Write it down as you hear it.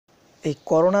এই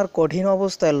করোনার কঠিন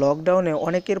অবস্থায় লকডাউনে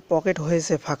অনেকের পকেট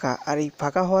হয়েছে ফাঁকা, আর এই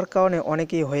ফাঁকা হওয়ার কারণে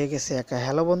অনেকেই হয়ে গেছে একা।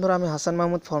 হ্যালো বন্ধুরা, আমি হাসান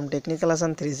মাহমুদ ফ্রম টেকনিক্যাল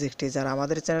হাসান 360। যারা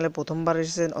আমাদের চ্যানেলে প্রথমবার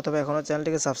এসেছেন অথবা এখনও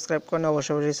চ্যানেলটিকে সাবস্ক্রাইব করেন,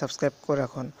 অবশ্যই সাবস্ক্রাইব করে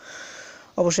রাখুন।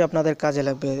 অবশ্যই আপনাদের কাজে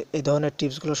লাগবে, এই ধরনের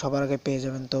টিপসগুলো সবার আগে পেয়ে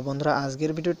যাবেন। তো বন্ধুরা,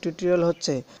 আজকের ভিডিও টিউটোরিয়াল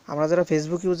হচ্ছে, আমরা যারা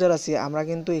ফেসবুক ইউজার আছি, আমরা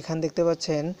কিন্তু এখানে দেখতে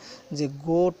পাচ্ছেন যে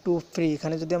গো টু ফ্রি,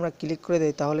 এখানে যদি আমরা ক্লিক করে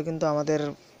দিই তাহলে কিন্তু আমাদের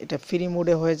এটা ফ্রি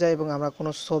মোডে হয়ে যায় এবং আমরা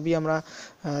কোনো ছবি আমরা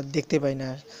দেখতে পাই না।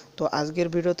 তো আজকের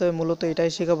ভিডিওতে মূলত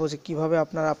এটাই শেখাবো যে কীভাবে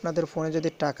আপনারা আপনাদের ফোনে যদি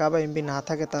টাকা বা এমবি না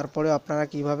থাকে তারপরেও আপনারা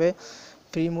কীভাবে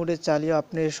ফ্রি মোডে চালিয়ে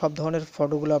আপনি সব ধরনের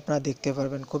ফটোগুলো আপনারা দেখতে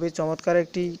পারবেন। খুবই চমৎকার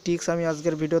একটি টিপস আমি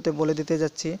আজকের ভিডিওতে বলে দিতে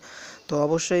যাচ্ছি। তো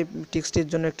অবশ্যই টিপসটির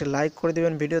জন্য একটি লাইক করে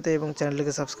দেবেন ভিডিওতে এবং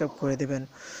চ্যানেলটিকে সাবস্ক্রাইব করে দেবেন।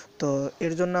 তো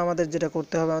এর জন্য আমাদের যেটা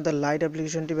করতে হবে, আমাদের লাইট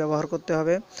অ্যাপ্লিকেশনটি ব্যবহার করতে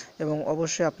হবে এবং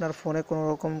অবশ্যই আপনার ফোনে কোনো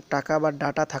রকম টাকা বা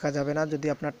ডাটা থাকা যাবে না। যদি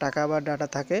আপনার টাকা বা ডাটা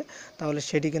থাকে তাহলে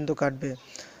সেটি কিন্তু কাটবে।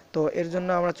 তো এর জন্য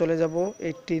আমরা চলে যাব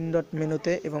এই 3 ডট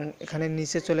মেনুতে এবং এখানে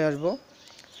নিচে চলে আসব,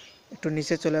 একটু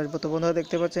নিচে চলে আসবো। তো বন্ধুরা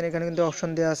দেখতে পাচ্ছেন এখানে কিন্তু অপশন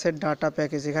দেওয়া আছে ডাটা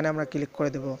প্যাকেজ, এখানে আমরা ক্লিক করে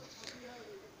দেব।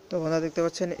 তো বন্ধুরা দেখতে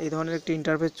পাচ্ছেন এই ধরনের একটি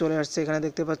ইন্টারফেস চলে আসছে। এখানে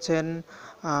দেখতে পাচ্ছেন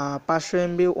 500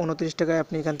 এমবি 29 টাকায়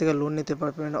আপনি এখান থেকে লোন নিতে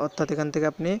পারবেন, অর্থাৎ এখান থেকে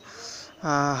আপনি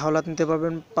হাওলাত নিতে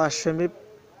পারবেন 500 এমবি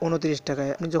 29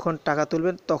 টাকায়। আপনি যখন টাকা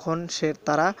তুলবেন তখন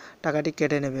তারা টাকাটি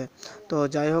কেটে নেবে। তো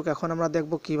যাই হোক, এখন আমরা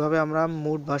দেখব কিভাবে আমরা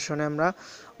মুড ভার্সনে আমরা,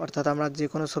 অর্থাৎ আমরা যে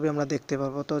কোনো ছবি আমরা দেখতে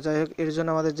পারবো। তো যাই হোক, এর জন্য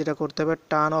আমাদের যেটা করতে হবে,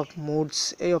 টার্ন অফ মুডস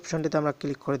এই অপশনটিতে আমরা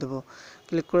ক্লিক করে দেবো।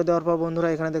 ক্লিক করে দেওয়ার পর বন্ধুরা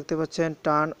এখানে দেখতে পাচ্ছেন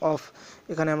টার্ন অফ,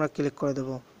 এখানে আমরা ক্লিক করে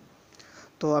দেবো।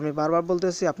 তো আমি বারবার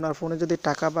বলতেছি, আপনার ফোনে যদি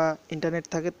টাকা বা ইন্টারনেট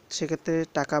থাকে সেক্ষেত্রে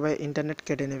টাকা বা ইন্টারনেট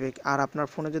কেটে নেবে, আর আপনার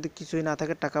ফোনে যদি কিছুই না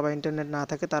থাকে, টাকা বা ইন্টারনেট না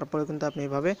থাকে, তারপরে কিন্তু আপনি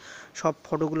এভাবে সব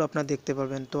ফটোগুলো আপনার দেখতে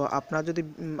পারবেন। তো আপনার যদি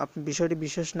বিষয়টি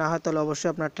বিশেষ না হয় তাহলে অবশ্যই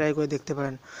আপনার ট্রাই করে দেখতে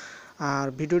পারেন। আর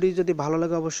ভিডিওটি যদি ভালো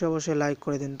লাগে অবশ্যই লাইক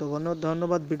করে দিন। তো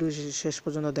ধন্যবাদ ভিডিও শেষ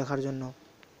পর্যন্ত দেখার জন্য।